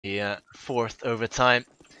The fourth overtime,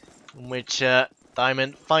 in which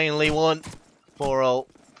Diamond finally won 4-0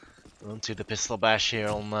 onto the pistol bash here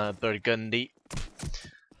on Burgundy.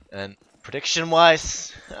 And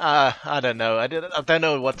prediction-wise, I don't know. I don't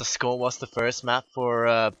know what the score was the first map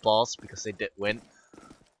for Baws, because they did win.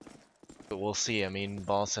 But we'll see. I mean,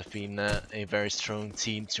 Baws have been a very strong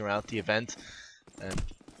team throughout the event. And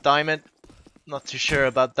Diamond, not too sure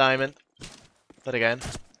about Diamond. But again,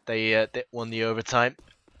 they won the overtime.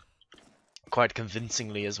 Quite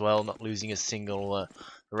convincingly as well, not losing a single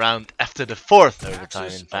round after the fourth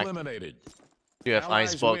overtime, in fact. Eliminated. You have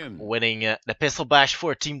Allies Icebug win. winning the pistol bash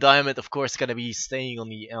for Team Diamond, of course gonna be staying on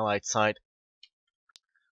the Allied side,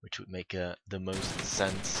 which would make the most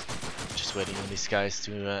sense. Just waiting on these guys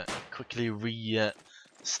to quickly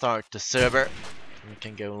restart the server. We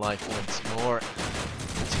can go live once more to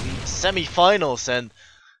the semi-finals, and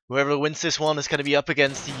whoever wins this one is gonna be up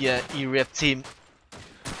against the E-Rip team.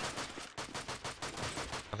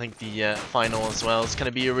 I think the final as well is going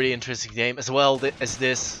to be a really interesting game as well as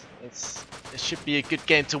this. It should be a good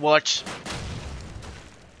game to watch.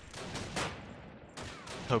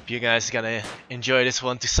 Hope you guys are going to enjoy this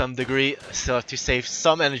one to some degree. I still have to save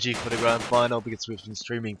some energy for the grand final because we've been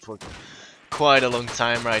streaming for quite a long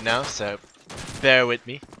time right now, so bear with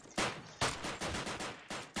me.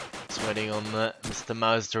 Just waiting on Mr.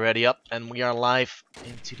 Mouse to ready up, and we are live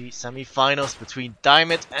into the semi-finals between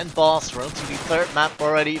Diamond and Baws. We're on to the third map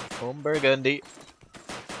already from Burgundy.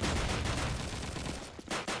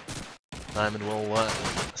 Diamond will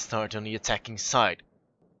start on the attacking side,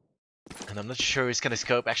 and I'm not sure he's gonna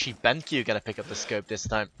scope. Actually, BenQ gonna pick up the scope this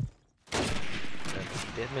time. And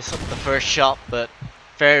he did miss up the first shot, but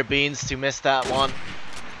fair beans to miss that one.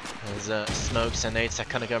 As smokes and nades are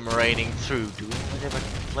kind of come raining through. Do we have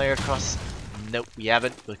a player across? Nope, we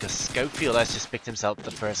haven't, because Schofield has just picked himself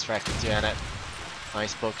the first frag into Annette.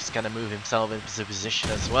 Icebug is going to move himself into position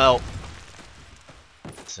as well.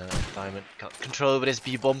 So Diamond got control over this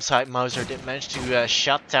B-bomb side. Mouser did manage to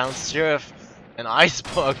shut down Surf, and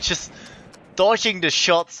Icebug just dodging the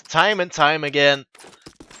shots time and time again.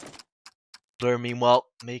 Blur meanwhile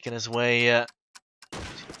making his way to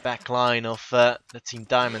the back line of the Team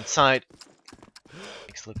Diamond side.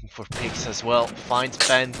 He's looking for picks as well. Finds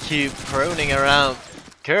BenQ proning around.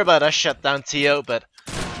 Corepad does shut down Tio, but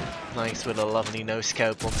Nikes with a lovely no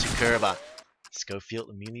scope onto Corepad. Schofield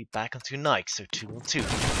immediately back onto Nike, so 2-on-2.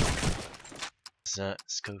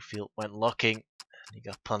 Schofield went locking, and he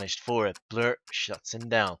got punished for it. Blur shuts him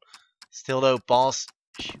down. Still though, Baws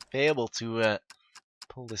should be able to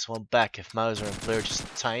pull this one back if Mouser and Blur just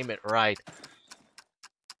time it right.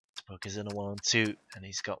 Spook is in a 1-on-2, and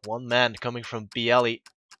he's got one man coming from BLE,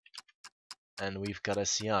 and we've got a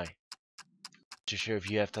CI. Not too sure if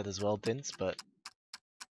you have that as well, Dins, but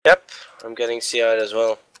yep, I'm getting CI'd as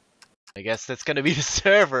well. I guess that's gonna be the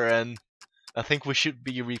server, and I think we should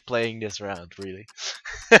be replaying this round, really.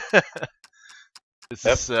 This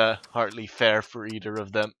is hardly fair for either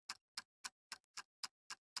of them.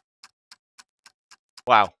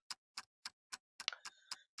 Wow.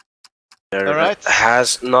 There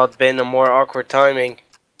has not been a more awkward timing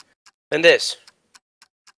than this.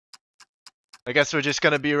 I guess we're just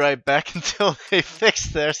gonna be right back until they fix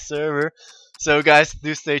their server. So guys,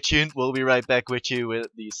 do stay tuned. We'll be right back with you with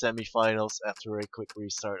the semi-finals after a quick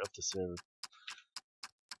restart of the server.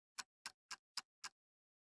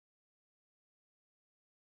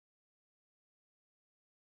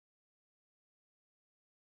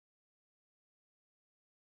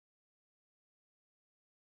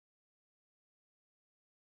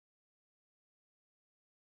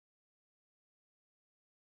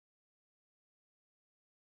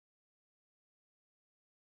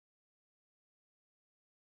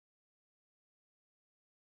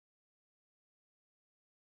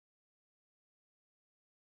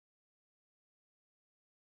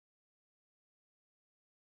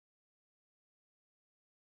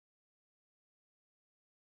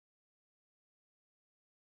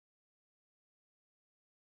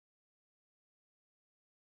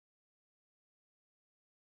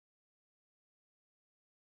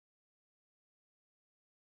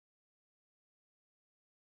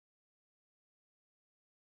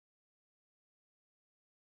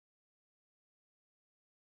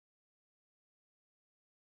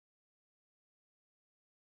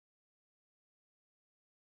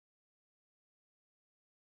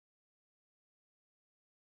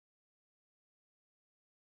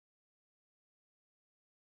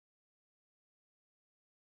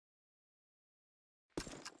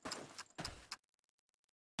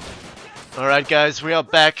 Alright guys, we are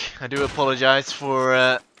back. I do apologize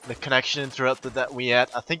for the connection interrupted that we had.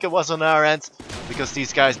 I think it was on our end because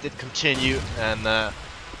these guys did continue, and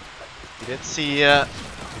we did see,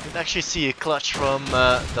 we did actually see a clutch from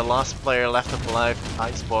the last player left alive,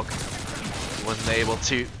 Icebook. He wasn't able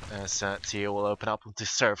to, as Tio will open up onto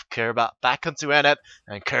serve Corepad back onto Ennet,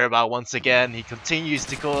 and Corepad once again, he continues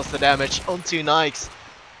to cause the damage onto Nikes.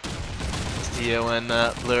 Tio and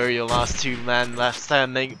Blur, your last two men left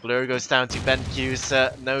standing. Blur goes down to BenQ's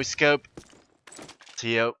no scope.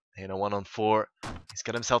 Tio in a 1-on-4. He's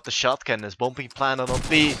got himself the shotgun. His bumping plan on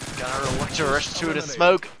B. Gonna look to rush through the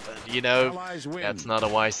smoke, but you know that's not a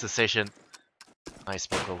wise decision.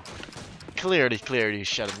 Icebook will clearly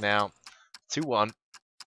shut him down. 2-1.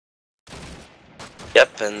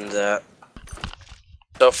 Yep, and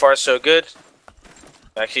so far so good.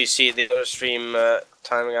 I actually see the other stream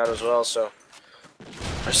timing out as well, so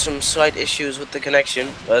there's some slight issues with the connection,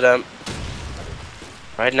 but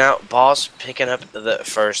right now baws picking up the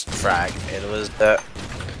first frag. It was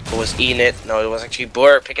Enit, no, it was actually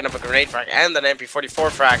Blur picking up a grenade frag and an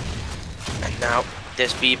MP44 frag, and now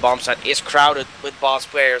this B bomb site is crowded with baws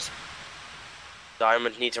players.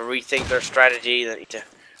 Diamond need to rethink their strategy. They need to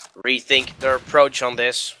rethink their approach on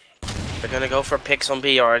this. They're gonna go for picks on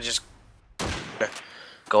B, or just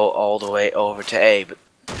go all the way over to A. But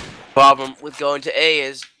the problem with going to A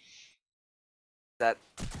is that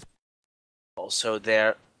also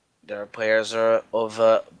their players are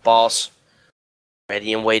of baws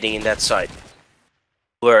ready and waiting in that side.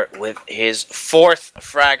 Blur with his 4th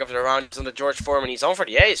frag of the round. He's on the George Foreman. He's on for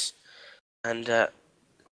the ace, and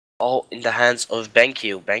all in the hands of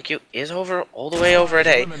BenQ. BenQ is all the way over at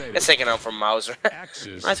A. Let's take it out from Mouser.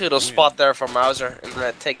 Nice little spot there for Mouser,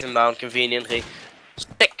 and take him down conveniently.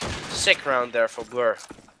 Sick round there for Blur.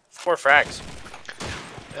 4 frags.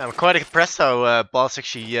 Yeah, I'm quite impressed how baws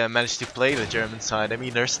actually managed to play the German side. I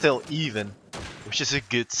mean, they're still even, which is a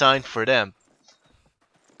good sign for them.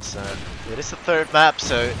 So it is the 3rd map,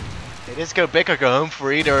 so it is go big or go home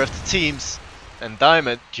for either of the teams. And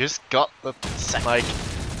Diamond just got the like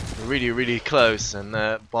really close, and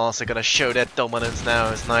baws are gonna show that dominance now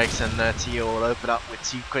as Nikes and Tio will open up with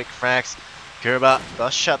 2 quick frags. Corepad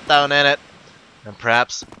does shut down Ennet, and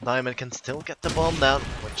perhaps Diamond can still get the bomb down,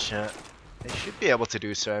 which they should be able to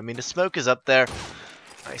do so. I mean, the smoke is up there.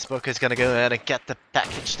 Icebook is gonna go ahead and get the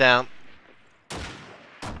package down.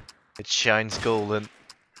 It shines golden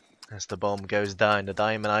as the bomb goes down. The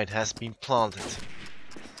Diamondite has been planted.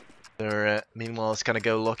 They're, meanwhile, it's gonna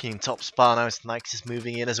go looking top spot now. Nikes is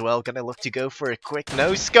moving in as well. Gonna look to go for a quick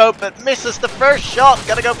no scope, but misses the first shot.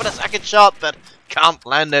 Gonna go for the second shot, but can't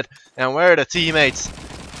land it. And where are the teammates?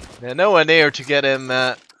 They're nowhere near to get him.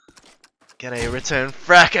 Get a return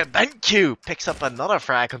frag. And BenQ picks up another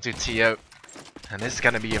frag onto Tio. And this is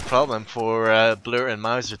gonna be a problem for Blur and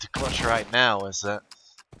Mouser to clutch right now, as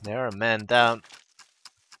they're a man down.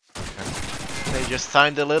 And they just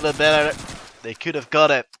timed a little better. They could have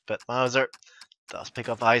got it, but Mouser does pick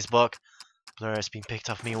up Icebook. Blur has been picked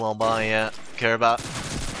up meanwhile by Corepad.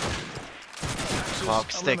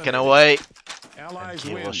 Clock sticking away. And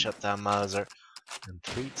Key will shut down Mouser. And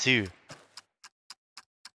 3-2.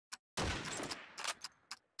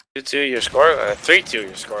 2-2 your score? 3-2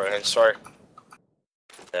 your score, and sorry.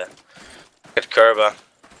 At Corepad.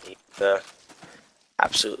 He's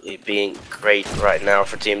absolutely being great right now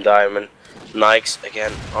for Team Diamond. Nikes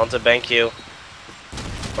again onto BenQ.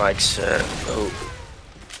 Nikes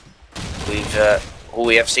who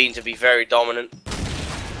we have seen to be very dominant in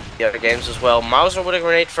the other games as well. Mouser with a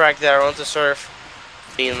grenade frag there onto Surf.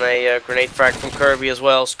 Seeing a grenade frag from Kirby as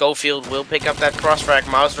well. Schofield will pick up that cross frag.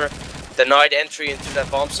 Mouser denied entry into that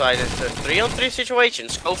bomb site. It's a 3-on-3 situation.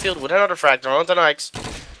 Schofield with another frag there onto Nikes.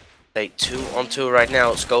 They 2-on-2 right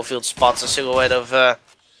now. Schofield spots a silhouette of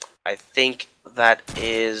I think that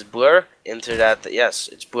is Blur into that. Yes,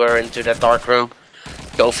 it's Blur into that dark room.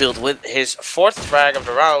 Schofield with his 4th frag of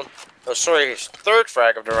the round. Oh, sorry, his 3rd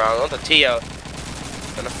frag of the round onto Tio.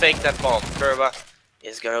 Gonna fake that bomb. Corepad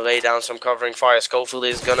is gonna lay down some covering fire. Schofield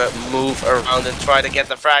is gonna move around and try to get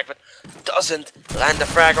the frag, but doesn't land the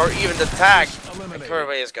frag or even the tag. And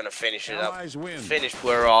Corepad is gonna finish it up, finish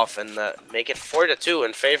Blur off, and make it 4-2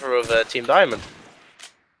 in favor of Team Diamond.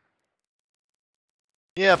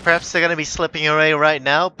 Yeah, perhaps they're gonna be slipping away right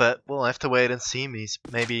now, but we'll have to wait and see.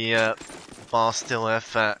 Maybe baws still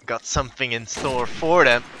have got something in store for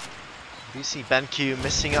them. You see BenQ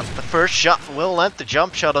missing up the first shot. Will land the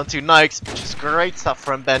jump shot onto Nikes, which is great stuff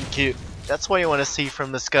from BenQ. That's what you want to see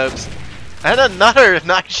from the scopes. And another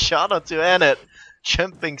nice shot onto Ennet.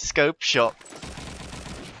 Jumping scope shot.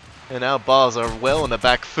 And now baws are well on the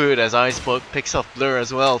back foot as Icebook picks off Blur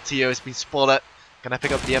as well. Tio has been spotted. Gonna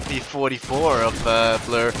pick up the MP44 of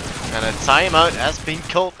Blur, and a timeout has been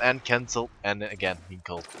called and cancelled, and again been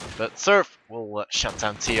called. But Surf will shut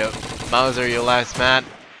down Tio. Mouser, your last man.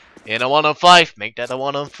 In a 1-on-5, make that a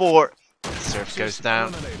 1-on-4. Surf goes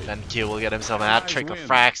down, then Q will get himself a hat-trick of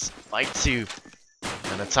frags, by 2.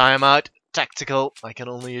 And a timeout, tactical, I can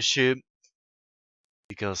only assume.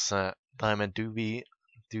 Because Diamond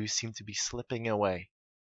do seem to be slipping away.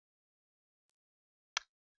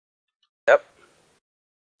 Yep.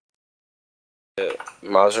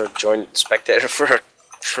 Mouser joined spectator for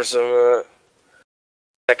some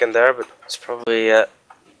second there, but it's probably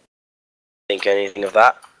think anything of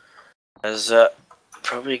that. There's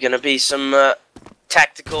probably gonna be some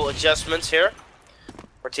tactical adjustments here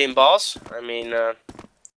for Team Baws. I mean,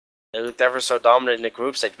 they looked ever so dominant in the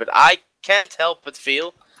group stage, but I can't help but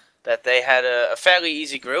feel that they had a fairly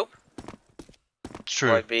easy group.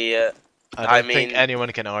 True. Might be. I don't think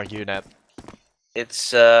anyone can argue that.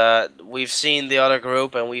 It's we've seen the other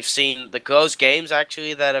group, and we've seen the close games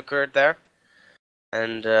actually that occurred there,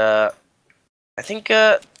 and I think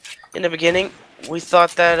in the beginning we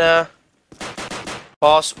thought that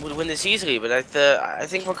Baws would win this easily, but I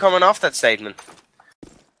think we're coming off that statement.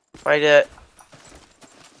 Might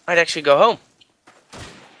actually go home.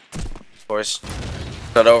 Of course,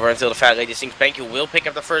 not over until the Fat Lady thinks Benku will pick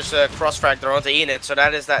up the first cross fractor onto Enid, so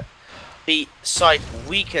that is that B site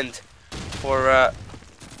weakened for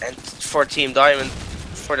Team Diamond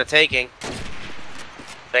for the taking.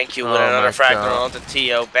 Benku with another fractor onto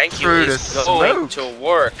Tio. Benku is going to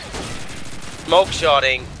work. Smoke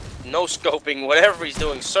shotting, no scoping, whatever he's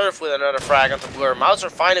doing. Surf with another frag onto Blur. Mouser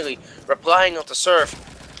finally replying onto Surf.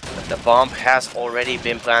 But the bomb has already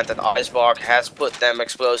been planted. Icebark has put them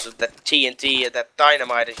explosive, that TNT, that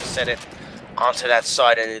dynamite, as you said it, onto that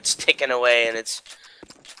side, and it's ticking away, and it's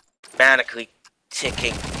manically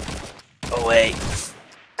ticking away,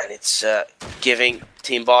 and it's giving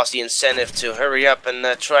Team Baws the incentive to hurry up and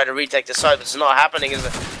try to retake the side, but it's not happening as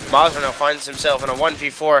Mouser now finds himself in a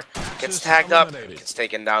 1v4, gets tagged up, gets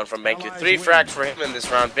taken down from Benku. 3 frags for him in this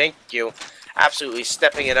round. Benku absolutely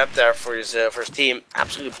stepping it up there for his team.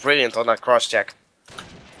 Absolutely brilliant on that cross check.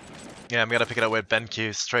 Yeah, I'm gonna pick it up with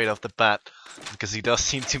Benku straight off the bat, because he does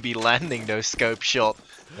seem to be landing those scope shots,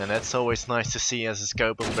 and that's always nice to see as a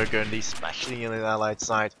scope on Burgundy, especially in the allied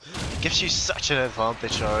side. It gives you such an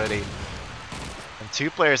advantage already. And 2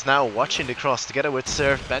 players now watching the cross together with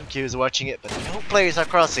Surf. Benku is watching it, but no players are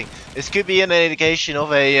crossing. This could be an indication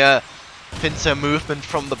of a pincer movement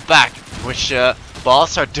from the back, which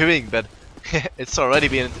Baws are doing, but it's already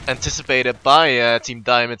been anticipated by Team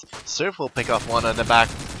Diamond. Surf will pick off one on the back.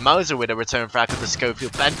 Mouser with a return frag onto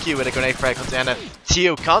Schofield. Benku with a grenade frag onto Anna.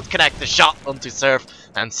 Tio can't connect the shot onto Surf,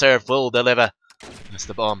 and Surf will deliver as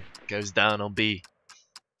the bomb goes down on B.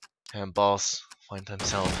 And Baws find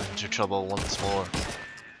himself into trouble once more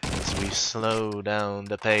as we slow down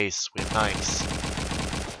the pace with Nice.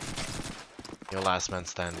 Your last man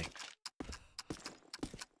standing.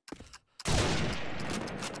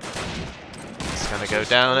 Gonna go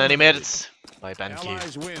down any minutes by Benku.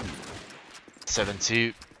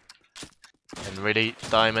 7-2. And really,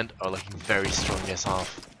 Diamond are looking very strong this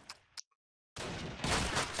half.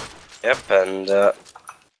 Yep, and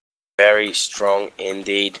very strong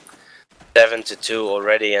indeed. 7-2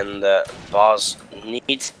 already, and Baws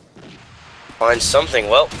need to find something.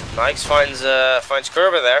 Well, Nikes finds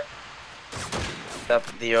Kerber there. Up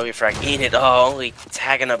the early frag. Enid, only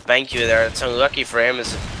tagging up Benku there. It's unlucky for him.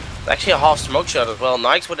 It's actually a half smoke shot as well.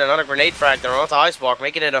 Nikes with another grenade frag there onto Icebark,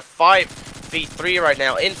 making it a 5v3 right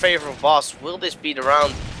now in favor of Baws. Will this be the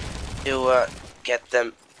round to get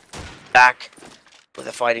them back with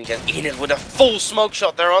a fighting chance? Enid with a full smoke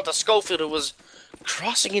shot there onto Schofield, who was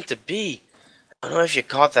crossing into B. I don't know if you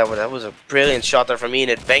caught that, but that was a brilliant shot there from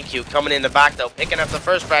Enid. Benku coming in the back though, picking up the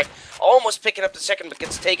first frag, almost picking up the second, but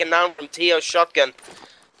gets taken down from Tio's shotgun.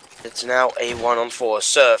 It's now a 1-on-4.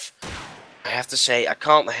 Surf, I have to say, I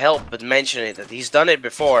can't help but mention it, that he's done it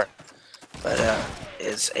before. But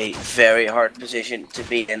it's a very hard position to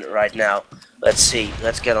be in right now. Let's see.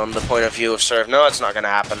 Let's get on the point of view of Surf. No, it's not going to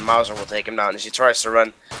happen. Mouser will take him down as he tries to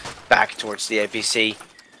run back towards the APC.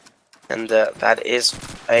 And that is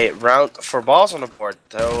a round for Baws on the board.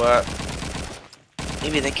 So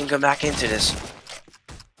maybe they can come back into this.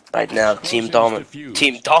 Right now, Team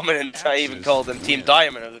Dominant, I even called them. Team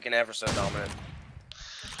Diamond are looking ever so dominant.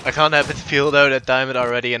 I can't help but feel though that Diamond are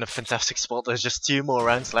already in a fantastic spot. There's just 2 more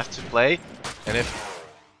rounds left to play, and if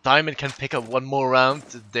Diamond can pick up 1 more round,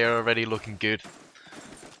 they're already looking good.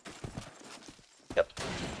 Yep.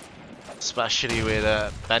 Especially with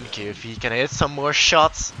Benku, if he can hit some more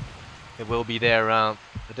shots, it will be their round.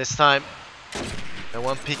 But this time, No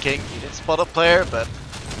one peeking. He did spot a player, but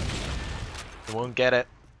he won't get it.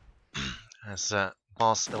 As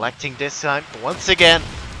Boss electing this time, once again,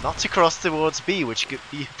 not to cross towards B, which could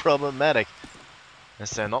be problematic.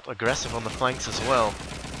 As they're not aggressive on the flanks as well.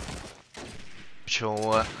 Which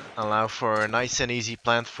will allow for a nice and easy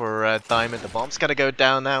plant for Diamond. The bomb's gonna go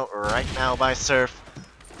down now, right now by Surf.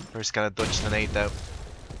 First gonna dodge the nade though.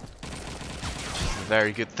 Which is a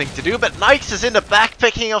very good thing to do, but Nikes is in the back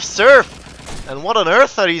picking off Surf! And what on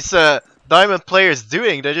earth are these Diamond players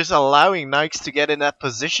doing? They're just allowing Nikes to get in that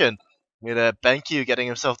position. With BenQ getting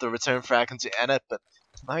himself the return frag into Ennet, but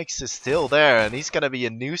Nikes is still there and he's gonna be a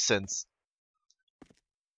nuisance.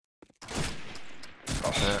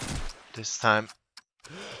 This time,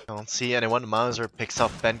 I don't see anyone. Mauser picks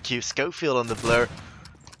up BenQ. Schofield on the blur.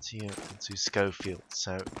 Into Schofield.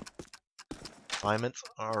 So, Diamond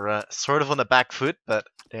are sort of on the back foot, but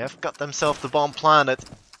they have got themselves the bomb planted.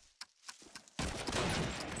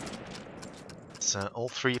 So, all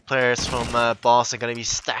three players from Boss are going to be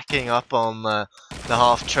stacking up on the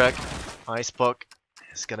half truck. Icebox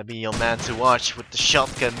is going to be your man to watch with the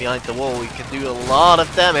shotgun behind the wall. He can do a lot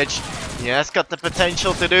of damage. He has got the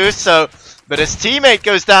potential to do so, but his teammate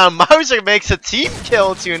goes down. Mauser makes a team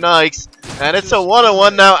kill to Nikes, and it's a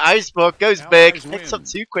 1-on-1 now. Icebox goes big, picks up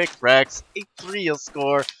 2 quick frags, 8-3 he'll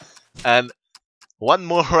score, and one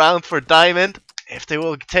more round for Diamond. If they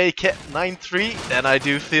will take it 9-3, then I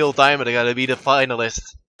do feel Diamond are gonna be the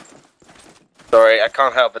finalist. Sorry, I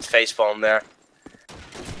can't help but facepalm there.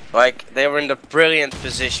 Like, they were in the brilliant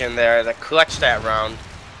position there, they clutched that round.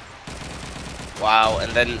 Wow,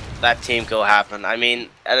 and then that team kill happened. I mean,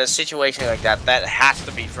 at a situation like that, that has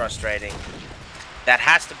to be frustrating. That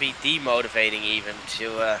has to be demotivating even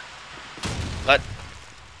to, but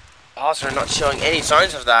Boss are not showing any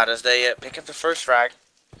signs of that as they pick up the first frag.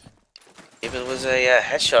 If it was a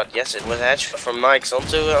headshot, yes, it was a headshot from Nikes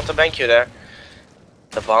onto BenQ there.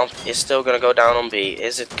 The bomb is still gonna go down on B.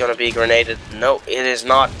 Is it gonna be grenaded? No, it is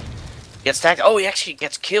not. Gets tagged. Oh, he actually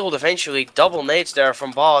gets killed eventually. Double nades there from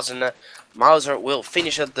Baws, and Mauser will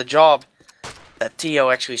finish at the job that Tio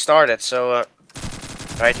actually started. So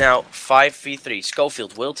right now 5v3.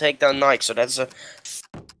 Schofield will take down Nike. So that's a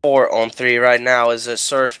 4-on-3 right now as a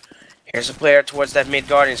Surf. Here's a player towards that mid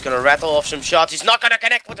guardian. He's gonna rattle off some shots. He's not gonna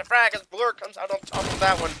connect with the frag as Blur comes out on top of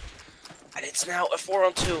that one. And it's now a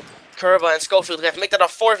 4-on-2. Curva and Schofield have made that a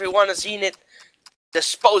 4v1 as Zenit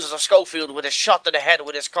disposes of Schofield with a shot to the head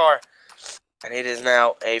with his car. And it is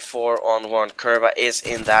now a 4-on-1. Curva is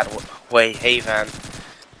in that way. Haven.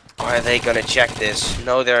 Are they gonna check this?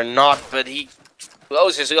 No, they're not, but he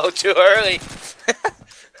blows his load too early.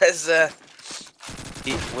 As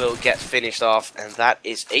he will get finished off, and that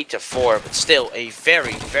is 8-4, but still a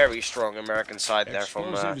very, very strong American side there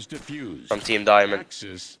from Team Diamond.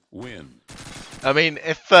 I mean,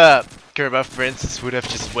 if Curva, for instance, would have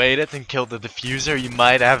just waited and killed the diffuser, you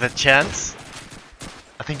might have a chance.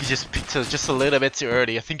 I think you just picked it just a little bit too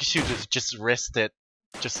early. I think you should have just risked it.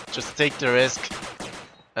 Just take the risk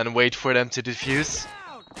and wait for them to defuse.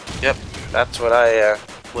 Yep, that's what I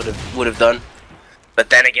would have done. But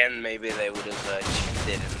then again, maybe they would have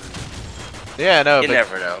cheated. Yeah, no, you but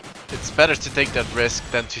never know. It's better to take that risk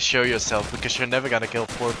than to show yourself, because you're never gonna kill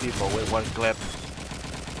 4 people with 1 clip.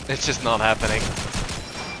 It's just not happening.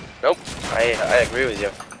 Nope, I agree with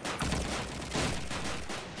you.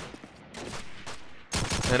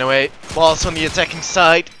 Anyway, Boss on the attacking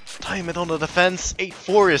side, Diamond on the defense.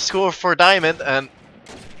 8-4 is score for Diamond, and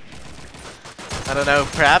I don't know,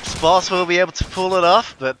 perhaps Boss will be able to pull it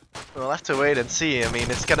off, but we'll have to wait and see. I mean,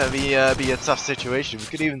 it's gonna be a tough situation. We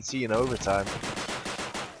could even see in overtime,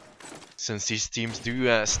 since these teams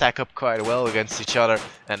do stack up quite well against each other.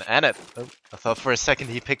 And Ennet, oh, I thought for a second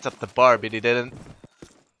he picked up the bar, but he didn't.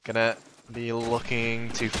 Gonna be looking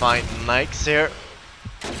to find Nikes here.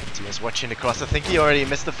 He was watching across. I think he already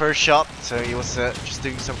missed the first shot, so he was just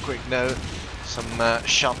doing some quick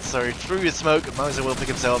shots through his smoke. Mauser will pick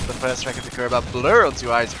himself the first track of the curve. Blur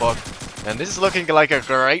onto Icebox. And this is looking like a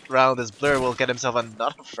great round as Blur will get himself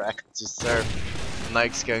another frag to serve.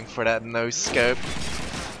 Nikes going for that no scope.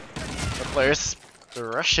 The players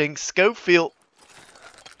rushing Schofield.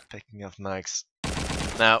 Picking up Nikes.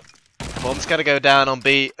 Now, bomb's gonna go down on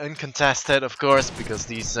B, uncontested of course, because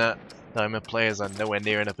these Diamond players are nowhere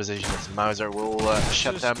near in a position as Mauser will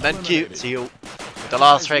shut down BenQ. Teal with the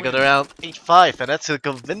last frag of the round, 8-5, and that's a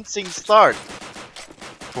convincing start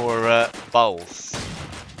for Bowls.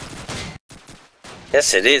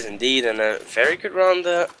 Yes, it is indeed, and a very good round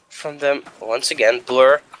from them. Once again,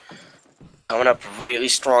 Blur coming up really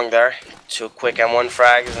strong there. 2 quick M1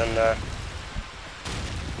 frags, and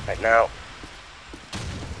right now,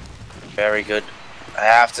 very good I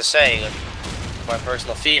have to say, look, my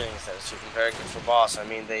personal feelings, that it's looking very good for Boss. I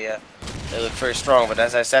mean, they look very strong, but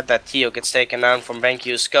as I said, that Tio gets taken down from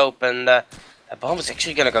BenQ's scope, and that bomb is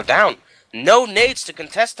actually gonna go down. No nades to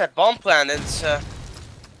contest that bomb plan. It's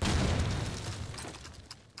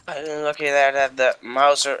lucky there that the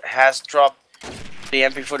Mauser has dropped the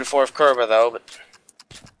MP44 of Kerber, though, but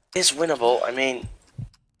it is winnable. I mean,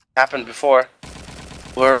 happened before.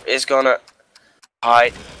 Blur is gonna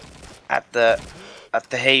hide at the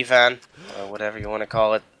hay van, or whatever you want to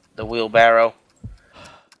call it, the wheelbarrow.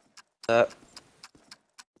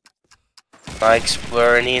 Nikes,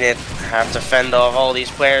 Blur, and Enid have to fend off all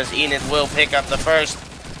these players. Enid will pick up the first.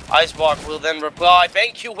 Icebox will then reply.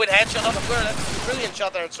 BenQ with headshot on the Blur. That's a brilliant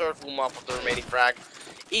shot there, and Surf will mop up the remaining frag.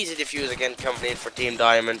 Easy defuse again coming in for Team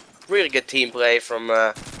Diamond. Really good team play from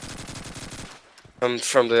the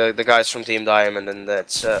guys from Team Diamond, and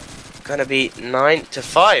that's gonna be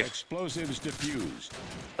 9-5. Explosives diffused.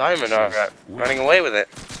 Diamond are running away with it.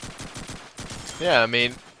 Yeah, I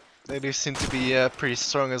mean, they do seem to be pretty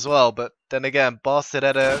strong as well, but then again, Boss did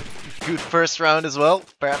had a good first round as well.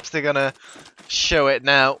 Perhaps they're gonna show it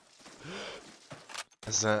now.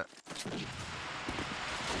 As they're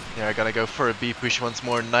gonna go for a B push once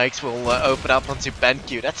more. Nikes will open up onto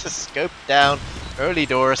BenQ. That's a scope down, early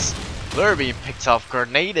doors. Blur being picked off,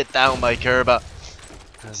 grenaded down by Kerba.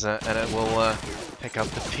 And it will pick up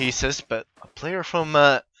the pieces, but a player from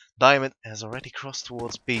Diamond has already crossed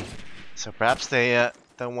towards B. So perhaps they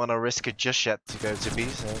don't want to risk it just yet to go to B.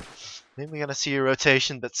 So maybe we're gonna see a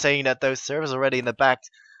rotation, but saying that those servers already in the back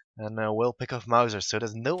and will pick off Mauser. So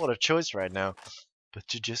there's no other choice right now but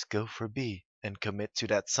to just go for B and commit to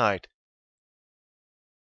that side.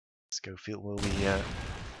 Schofield will be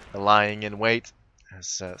lying in wait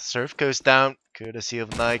as Surf goes down, courtesy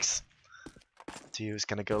of Nikes. Tio is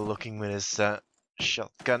gonna go looking with his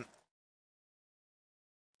shotgun.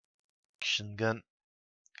 Action gun.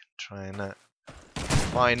 Try and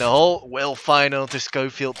find a hole. Will find onto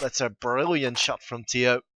Schofield. That's a brilliant shot from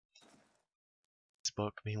Tio.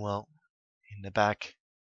 Spoke meanwhile in the back.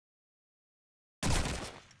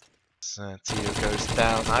 So Tio goes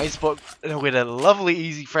down. Icebox with a lovely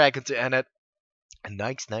easy frag into Annette. And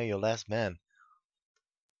Nikes now your last man.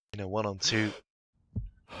 In a 1-on-2.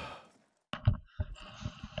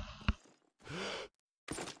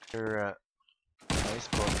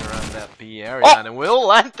 Iceborg around that B area, and will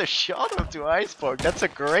land the shot onto Iceborg. That's a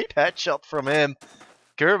great headshot from him.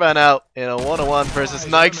 Kerba out in a 1-on-1 versus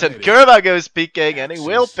Nikes, and Kerba goes peeking, and he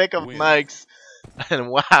will pick up Nikes. And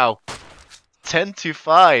wow,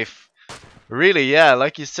 10-5. Really, yeah,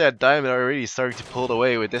 like you said, Diamond are really starting to pull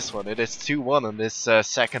away with this one. It is 2-1 in this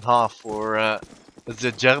second half for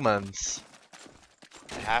the Germans.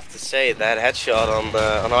 I have to say that headshot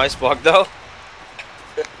on Icebox though.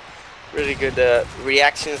 Really good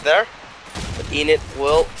reactions there. But Enid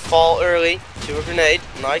will fall early to a grenade.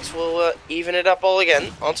 Nikes will even it up all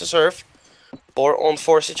again onto Surf.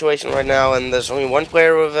 4-on-4 situation right now, and there's only one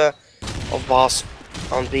player of Boss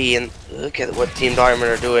on B. And look at what Team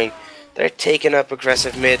Diamond are doing. They're taking up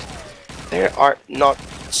aggressive mid. They are not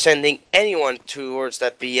sending anyone towards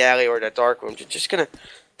that B alley or that dark room. They're just gonna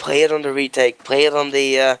play it on the retake, play it on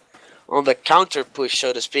the counter push,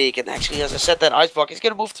 so to speak. And actually, as I said, that Icebox is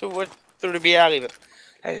gonna move through the B alley, but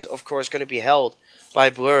that is of course gonna be held by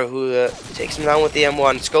Blur, who takes him down with the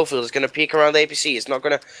M1. Schofield is gonna peek around the APC. It's not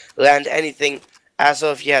gonna land anything as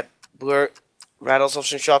of yet. Blur rattles off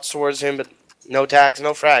some shots towards him, but no tags,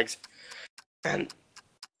 no frags, and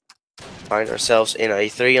find ourselves in a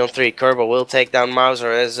 3-on-3. Kerber will take down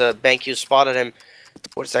Mauser as BenQ spotted him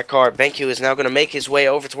towards that car. BenQ is now going to make his way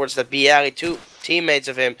over towards the B alley. Two teammates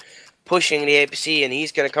of him pushing the APC, and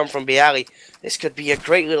he's going to come from B alley. This could be a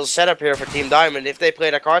great little setup here for Team Diamond if they play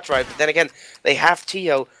their cards right. But then again, they have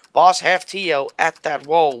Tio. Boss have Tio at that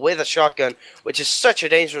wall with a shotgun, which is such a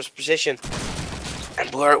dangerous position. And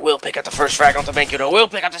Blur will pick up the first frag onto BenQ. Will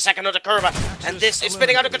pick up the second onto Kerber. And this is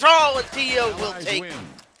spinning out of control, and Tio will take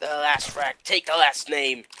the last frag, take the last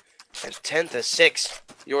name, and 10-6,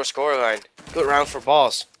 your scoreline. Good round for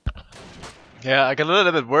Boss. Yeah, I got a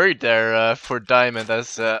little bit worried there for Diamond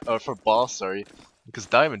or for Boss, sorry, because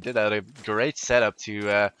Diamond did have a great setup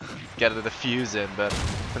to get the defuse in, but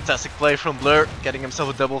fantastic play from Blur, getting himself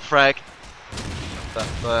a double frag.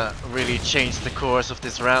 That really changed the course of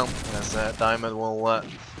this round, as Diamond will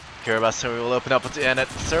Kerba will open up onto Annette,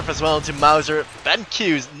 Surf as well into Mauser,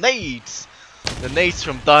 BenQ's nades. The nades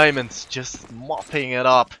from Diamond just mopping it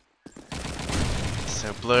up.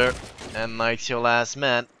 So Blur and Nikes your last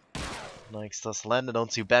man. Nikes does landed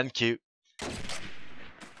onto BenQ.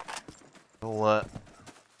 Will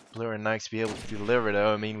Blur and Nikes be able to deliver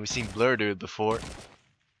though? I mean, we've seen Blur do it before.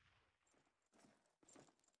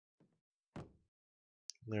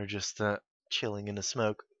 They're just chilling in the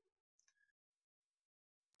smoke.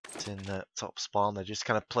 It's in top spawn. They just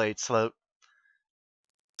kind of played slow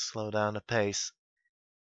down the pace.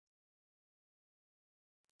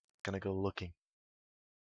 Gonna go looking.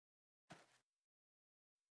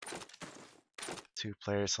 2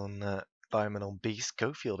 players on Diamond on B.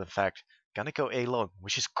 Schofield, in fact, gonna go A long,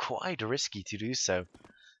 which is quite risky to do so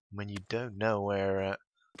when you don't know where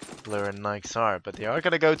Blur and Nikes are. But they are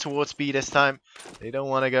gonna go towards B this time. They don't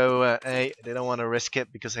want to go A. They don't want to risk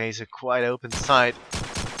it because A is a quite open side.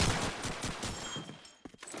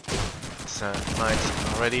 So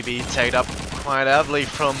Nikes already be tagged up quite heavily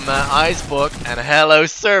from Icebook, and hello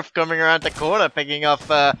Surf coming around the corner, picking off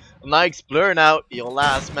Nikes. Blur now, your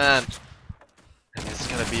last man. And it's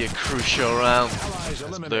gonna be a crucial round. As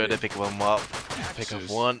Blur they pick one up, pick off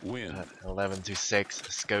one.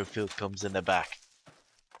 11-6. Schofield comes in the back.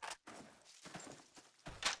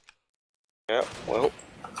 Yeah, well,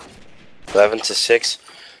 11-6,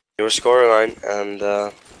 your scoreline, and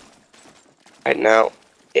right now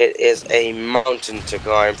it is a mountain to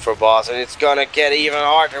climb for Baws, and it's gonna get even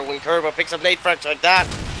harder when Kerba picks up nade frags like that.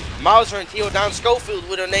 Mouser and Theo down, Schofield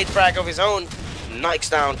with a nade frag of his own. Nikes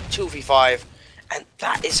down 2v5, and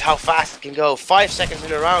that is how fast it can go. 5 seconds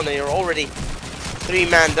in a round, and you're already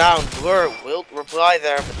 3-man down. Blur will reply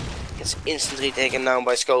there, but gets instantly taken down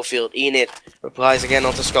by Schofield. Enid replies again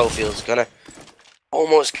onto Schofield. He's gonna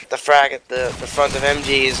almost get the frag at the front of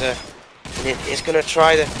MG. Is gonna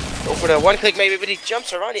try to go for the one click maybe, but he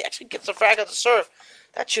jumps around. He actually gets the frag at the Surf.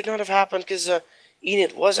 That should not have happened because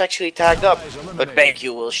Enid was actually tagged up, but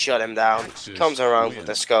BenQ will shut him down. Comes around with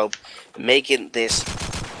the scope, making this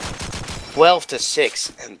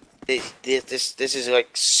 12-6, and this is like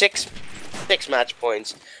six match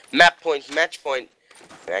points, map point, match point,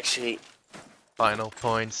 actually. Final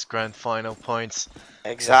points, grand final points.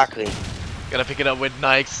 Exactly. Gotta pick it up with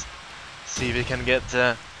Nikes. See if we can get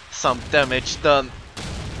some damage done.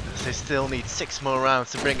 They still need 6 more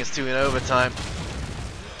rounds to bring us to an overtime.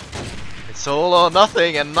 It's all or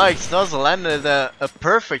nothing, and Nikes does land a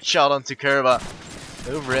perfect shot onto Kerba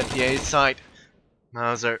over at the A side.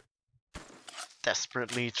 Mouser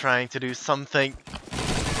desperately trying to do something.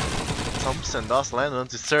 Thompson does land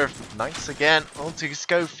onto Surf. Nikes again onto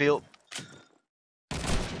Schofield.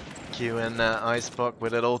 Q and Icebook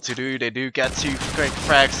with it all to do. They do get 2 great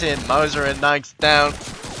frags in. Mouser and Nikes down.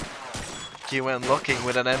 QN looking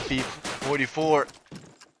with an MP44,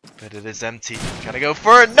 but it is empty. Gonna go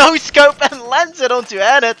for a no scope and lands it onto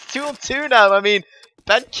N. It's 2-2 now. I mean,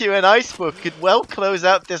 BenQ and Icebook could well close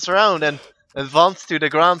out this round and advance to the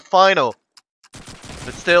grand final.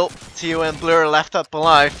 But still, TO and Blur left up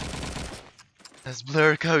alive as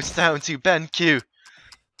Blur goes down to BenQ.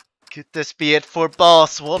 Could this be it for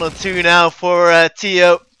Boss? 1-2 now for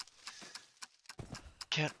TO.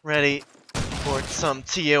 Get ready for some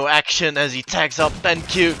TO action as he tags up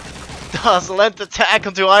BenQ. Does land the tag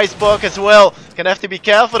onto Icebook as well. Gonna have to be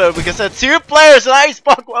careful though, because there are 2 players and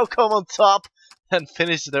Icebook will come on top and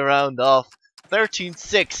finish the round off.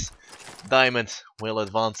 13-6. Diamond will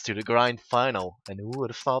advance to the grand final, and who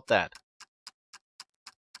would have thought that?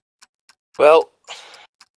 Well,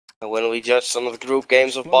 when we judged some of the group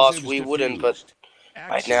games of Boss, we wouldn't, but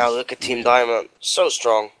right now, look at Team Diamond. So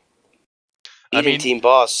strong. Beating Team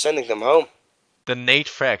Boss, sending them home. The nade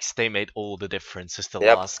frags, they made all the differences the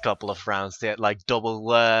Yep. last couple of rounds. They had like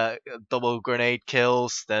double grenade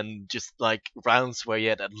kills, then just like rounds where you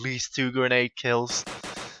had at least 2 grenade kills.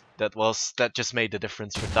 That just made the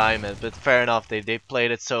difference for Diamond. But fair enough, they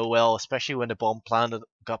played it so well, especially when the bomb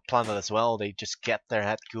got planted as well. They just kept their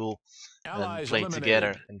head cool and played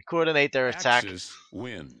together and coordinate their attack,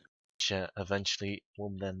 which eventually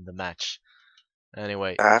won them the match.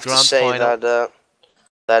 Anyway, I have to grand say final.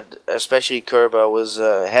 that especially Kerba was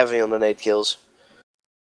heavy on the nade kills.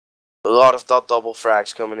 A lot of double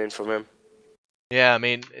frags coming in from him. Yeah, I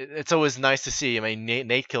mean, it's always nice to see. I mean,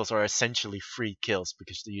 nade kills are essentially free kills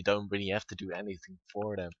because you don't really have to do anything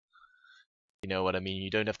for them. You know what I mean? You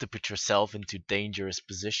don't have to put yourself into dangerous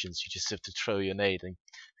positions. You just have to throw your nade and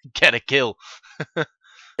get a kill.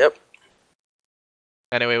 Yep.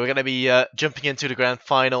 Anyway, we're gonna be jumping into the grand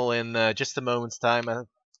final in just a moment's time. I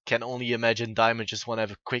can only imagine Diamond just want to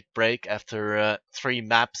have a quick break after 3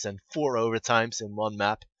 maps and 4 overtimes in 1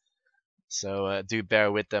 map. So do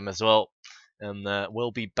bear with them as well. And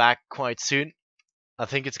we'll be back quite soon. I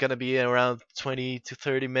think it's gonna be around 20 to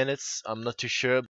 30 minutes. I'm not too sure.